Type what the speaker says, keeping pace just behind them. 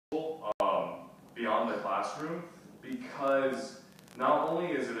beyond the classroom, because not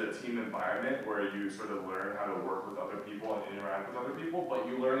only is it a team environment where you sort of learn how to work with other people and interact with other people, but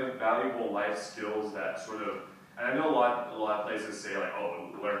you learn valuable life skills that sort of, and I know a lot of places say like, oh,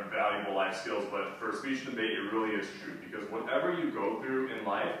 learn valuable life skills, but for speech and debate it really is true, because whatever you go through in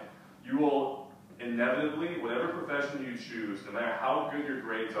life, you will inevitably, whatever profession you choose, no matter how good your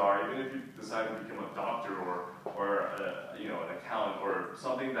grades are, even if you decide to become a doctor or an accountant or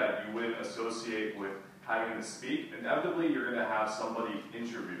something that you wouldn't associate with having to speak, inevitably you're going to have somebody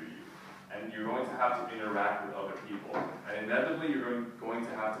interview you, and you're going to have to interact with other people, and inevitably you're going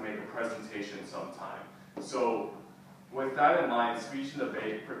to have to make a presentation sometime. So with that in mind, speech and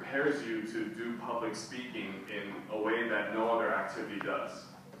debate prepares you to do public speaking in a way that no other activity does.